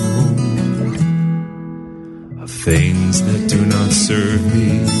load of things that do not serve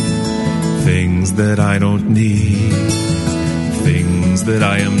me, things that I don't need, things that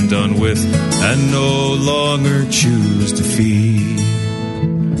I am done with and no longer choose to feed.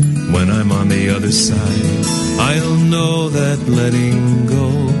 When I'm on the other side, I'll know that letting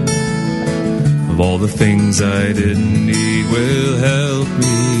go of all the things I didn't need will help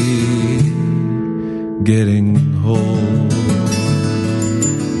me getting whole.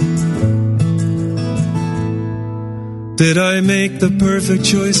 Did I make the perfect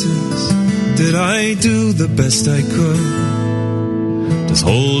choices? Did I do the best I could? Does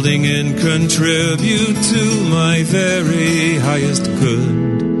holding in contribute to my very highest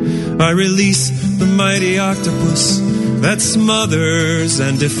good? I release the mighty octopus that smothers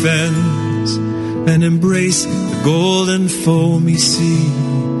and defends, and embrace the golden foamy sea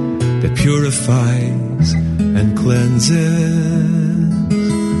that purifies and cleanses.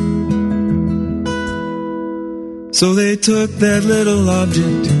 So they took that little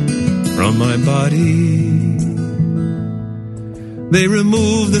object from my body. They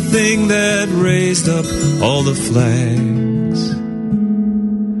removed the thing that raised up all the flags.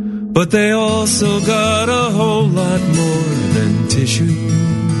 But they also got a whole lot more than tissue,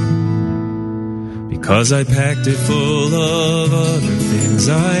 because I packed it full of other things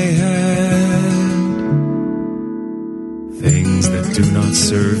I had. Things that do not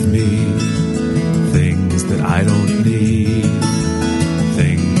serve me, things that I don't need,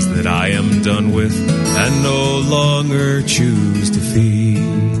 things that I am done with and no longer choose to feed.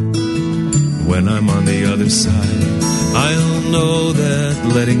 When I'm on the other side, I'll know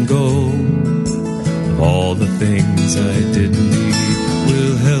that letting go of all the things I didn't need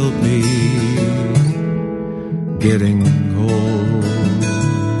will help me getting whole.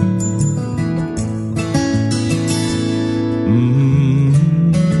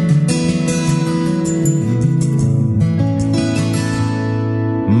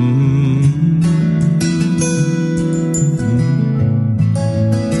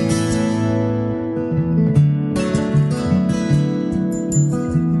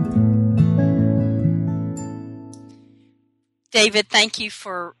 David, thank you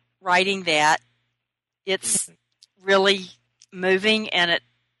for writing that. It's really moving, and it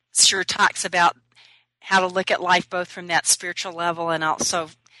sure talks about how to look at life both from that spiritual level, and also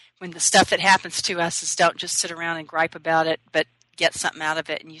when the stuff that happens to us is don't just sit around and gripe about it, but get something out of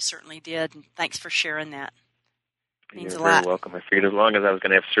it, and you certainly did. And thanks for sharing that. It means a lot. You're very welcome. I figured as long as I was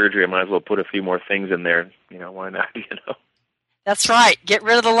going to have surgery, I might as well put a few more things in there. You know, why not? You know. That's right. Get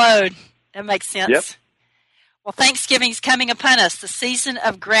rid of the load. That makes sense. Yep. Well, Thanksgiving's coming upon us, the season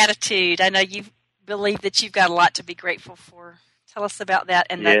of gratitude. I know you believe that you've got a lot to be grateful for. Tell us about that,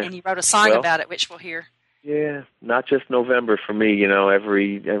 and you wrote a song about it, which we'll hear. Yeah, not just November for me. You know,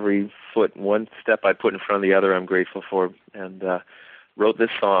 every foot, one step I put in front of the other, I'm grateful for. And wrote this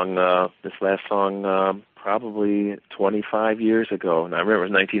song, this last song, probably 25 years ago. And I remember it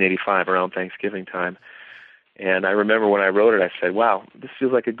was 1985, around Thanksgiving time. And I remember when I wrote it, I said, wow, this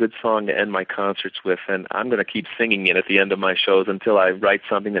feels like a good song to end my concerts with, and I'm going to keep singing it at the end of my shows until I write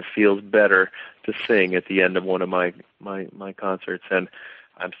something that feels better to sing at the end of one of my concerts. And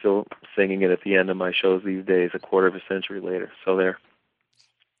I'm still singing it at the end of my shows these days, a quarter of a century later. So there.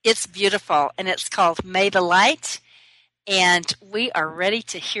 It's beautiful, and it's called May the Light, and we are ready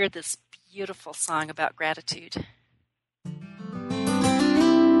to hear this beautiful song about gratitude.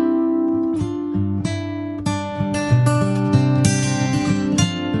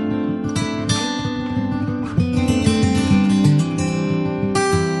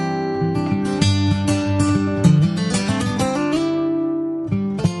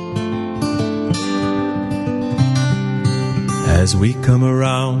 As we come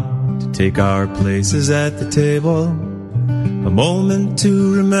around to take our places at the table, a moment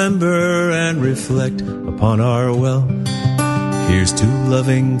to remember and reflect upon our wealth. Here's to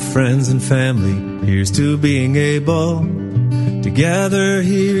loving friends and family. Here's to being able to gather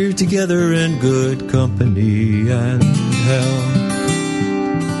here together in good company and health.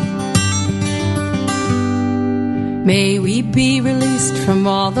 May we be released from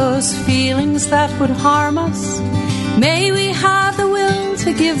all those feelings that would harm us. May we have the will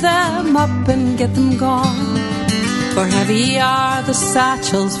to give them up and get them gone. For heavy are the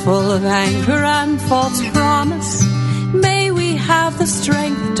satchels full of anger and false promise. May we have the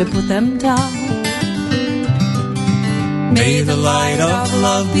strength to put them down. May the light of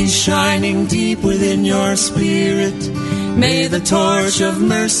love be shining deep within your spirit. May the torch of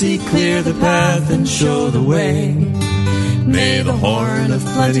mercy clear the path and show the way. May the horn of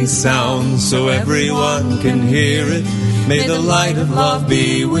plenty sound so everyone can hear it. May the light of love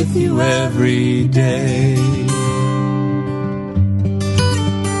be with you every day.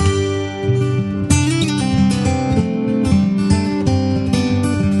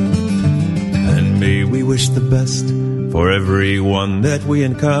 And may we wish the best for everyone that we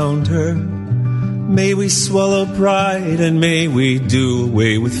encounter. May we swallow pride and may we do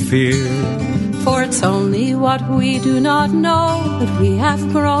away with fear. For it's only what we do not know that we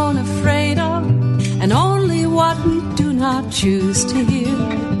have grown afraid of, and only what we do not choose to hear.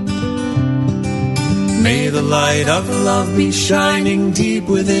 May the light of love be shining deep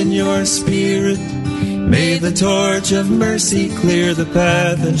within your spirit. May the torch of mercy clear the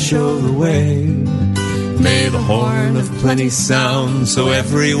path and show the way. May the horn of plenty sound so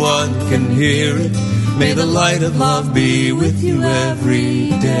everyone can hear it. May the light of love be with you every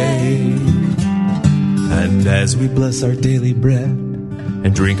day. And as we bless our daily bread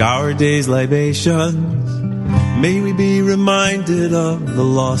and drink our day's libations, may we be reminded of the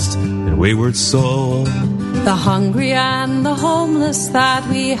lost and wayward soul, the hungry and the homeless that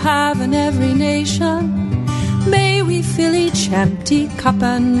we have in every nation. May we fill each empty cup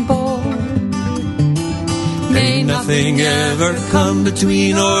and bowl. May nothing ever come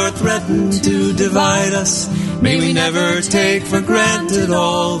between or threaten to divide us. May we never take for granted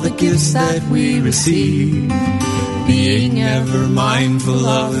all the gifts that we receive, being ever mindful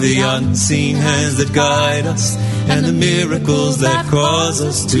of the unseen hands that guide us and the miracles that cause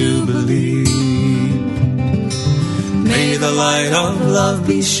us to believe. May the light of love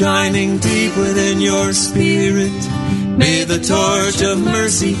be shining deep within your spirit. May the torch of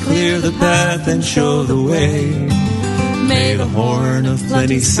mercy clear the path and show the way. May the horn of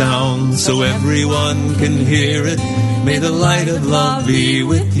plenty sound so everyone can hear it. May the light of love be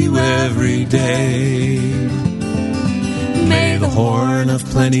with you every day. May the horn of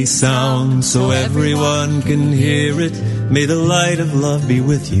plenty sound so everyone can hear it. May the light of love be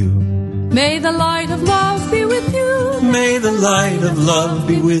with you. May the light of love be with you. May the light of love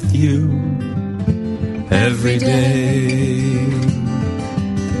be with you every day.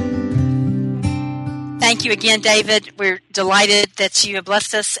 Thank you again, David. We're delighted that you have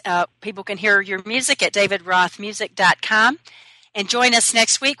blessed us. People can hear your music at davidrothmusic.com. And join us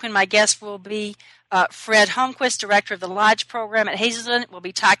next week when my guest will be Fred Holmquist, Director of the Lodge Program at Hazelden. We'll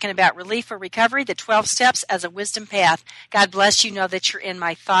be talking about relief or recovery, the 12 steps as a wisdom path. God bless you. Know that you're in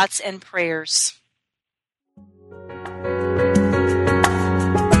my thoughts and prayers.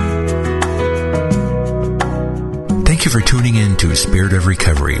 Thank you for tuning in to Spirit of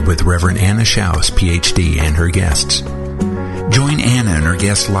Recovery with Reverend Anna Schaus, PhD, and her guests. Join Anna and her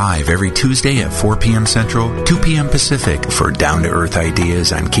guests live every Tuesday at 4 p.m. Central, 2 p.m. Pacific for down-to-earth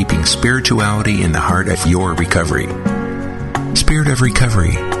ideas on keeping spirituality in the heart of your recovery. Spirit of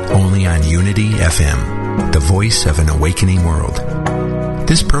Recovery, only on Unity FM, the voice of an awakening world.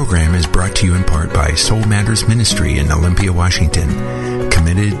 This program is brought to you in part by Soul Matters Ministry in Olympia, Washington,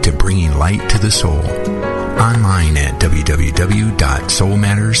 committed to bringing light to the soul. Online at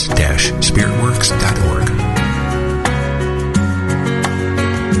www.soulmatters-spiritworks.org.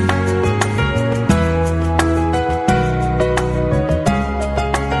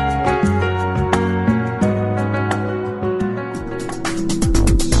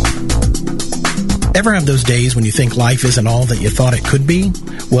 Ever have those days when you think life isn't all that you thought it could be?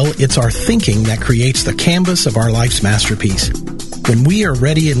 Well, it's our thinking that creates the canvas of our life's masterpiece. When we are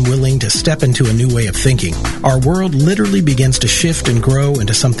ready and willing to step into a new way of thinking, our world literally begins to shift and grow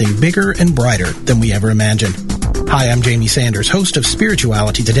into something bigger and brighter than we ever imagined. Hi, I'm Jamie Sanders, host of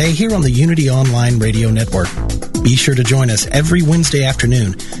Spirituality Today here on the Unity Online Radio Network. Be sure to join us every Wednesday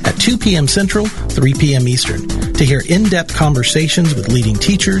afternoon at 2 p.m. Central, 3 p.m. Eastern to hear in-depth conversations with leading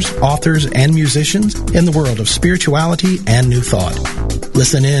teachers, authors, and musicians in the world of spirituality and New Thought.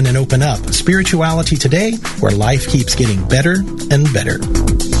 Listen in and open up. Spirituality Today, where life keeps getting better and better.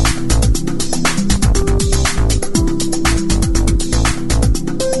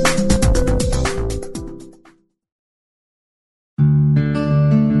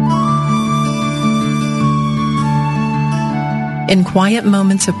 In quiet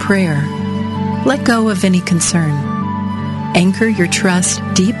moments of prayer, let go of any concern. Anchor your trust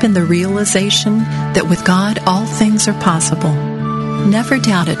deep in the realization that with God all things are possible. Never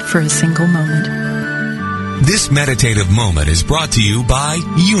doubt it for a single moment. This meditative moment is brought to you by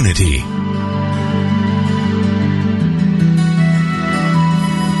Unity.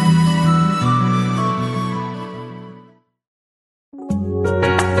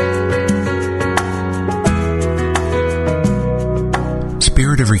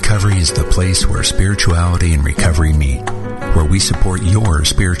 Spirit of Recovery is the place where spirituality and recovery meet, where we support your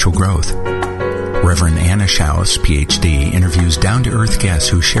spiritual growth. Reverend Anna Schaus, PhD, interviews down-to-earth guests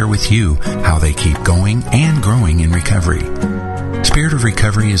who share with you how they keep going and growing in recovery. Spirit of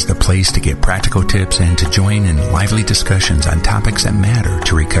Recovery is the place to get practical tips and to join in lively discussions on topics that matter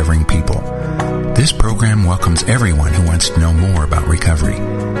to recovering people. This program welcomes everyone who wants to know more about recovery.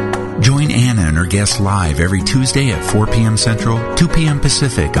 Join Anna and her guests live every Tuesday at 4 p.m. Central, 2 p.m.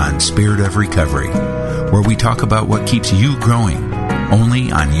 Pacific on Spirit of Recovery, where we talk about what keeps you growing,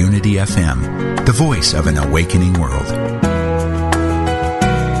 only on Unity FM, the voice of an awakening world.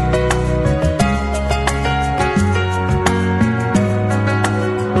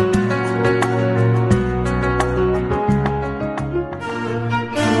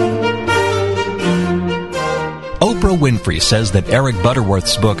 Oprah Winfrey says that Eric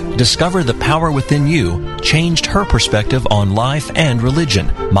Butterworth's book, Discover the Power Within You, changed her perspective on life and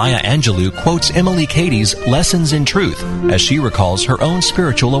religion. Maya Angelou quotes Emily Cady's Lessons in Truth as she recalls her own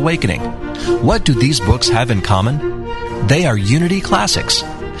spiritual awakening. What do these books have in common? They are Unity classics.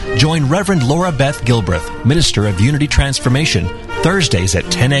 Join Reverend Laura Beth Gilbreth, Minister of Unity Transformation, Thursdays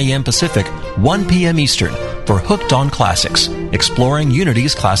at 10 a.m. Pacific, 1 p.m. Eastern, for Hooked on Classics, exploring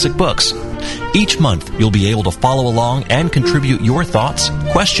Unity's classic books. Each month, you'll be able to follow along and contribute your thoughts,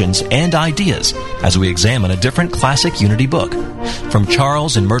 questions, and ideas as we examine a different classic Unity book. From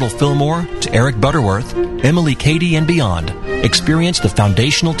Charles and Myrtle Fillmore to Eric Butterworth, Emily Cady, and beyond, experience the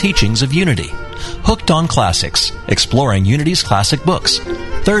foundational teachings of Unity. Hooked on Classics, exploring Unity's classic books.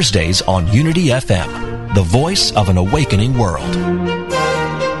 Thursdays on Unity FM, the voice of an awakening world.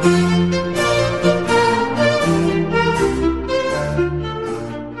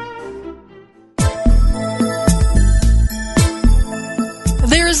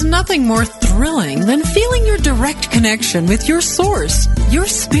 There is nothing more thrilling than feeling your direct connection with your source, your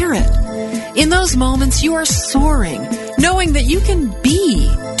spirit. In those moments, you are soaring, knowing that you can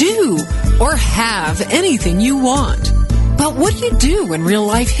be, do, or have anything you want. But what do you do when real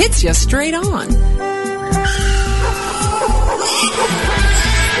life hits you straight on?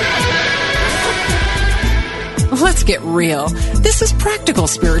 Let's get real. This is practical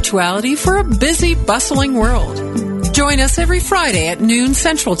spirituality for a busy, bustling world. Join us every Friday at noon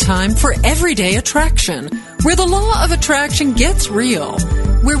Central Time for Everyday Attraction, where the law of attraction gets real,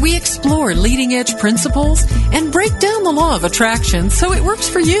 where we explore leading-edge principles and break down the law of attraction so it works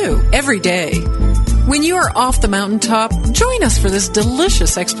for you every day. When you are off the mountaintop, join us for this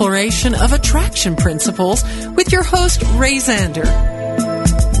delicious exploration of attraction principles with your host, Ray Zander.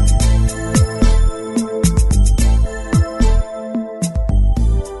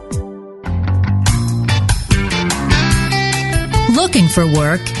 Looking for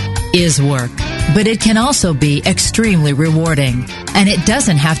work is work, but it can also be extremely rewarding, and it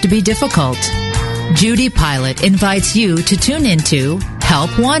doesn't have to be difficult. Judy Pilot invites you to tune into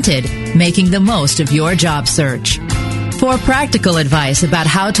Help Wanted, making the most of your job search. For practical advice about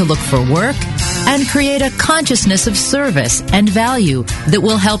how to look for work and create a consciousness of service and value that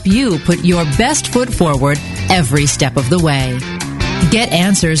will help you put your best foot forward every step of the way. Get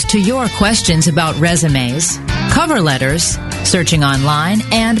answers to your questions about resumes, cover letters, searching online,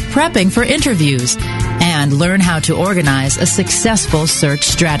 and prepping for interviews, and learn how to organize a successful search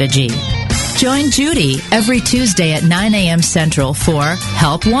strategy. Join Judy every Tuesday at 9 a.m. Central for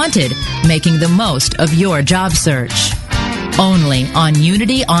Help Wanted, making the most of your job search. Only on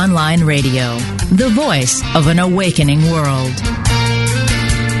Unity Online Radio, the voice of an awakening world.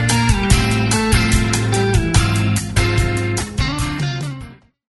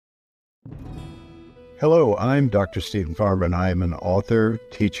 Hello, I'm Dr. Stephen Farber, and I am an author,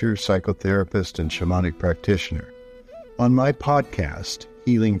 teacher, psychotherapist, and shamanic practitioner. On my podcast,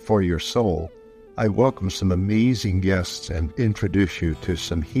 Healing for Your Soul, I welcome some amazing guests and introduce you to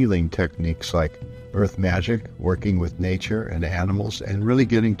some healing techniques like earth magic, working with nature and animals, and really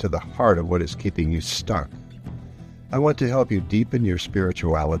getting to the heart of what is keeping you stuck. I want to help you deepen your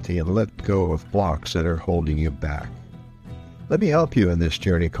spirituality and let go of blocks that are holding you back. Let me help you in this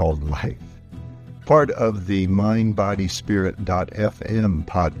journey called life. Part of the mindbodyspirit.fm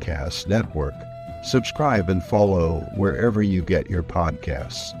podcast network. Subscribe and follow wherever you get your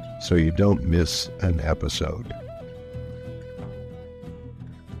podcasts so you don't miss an episode.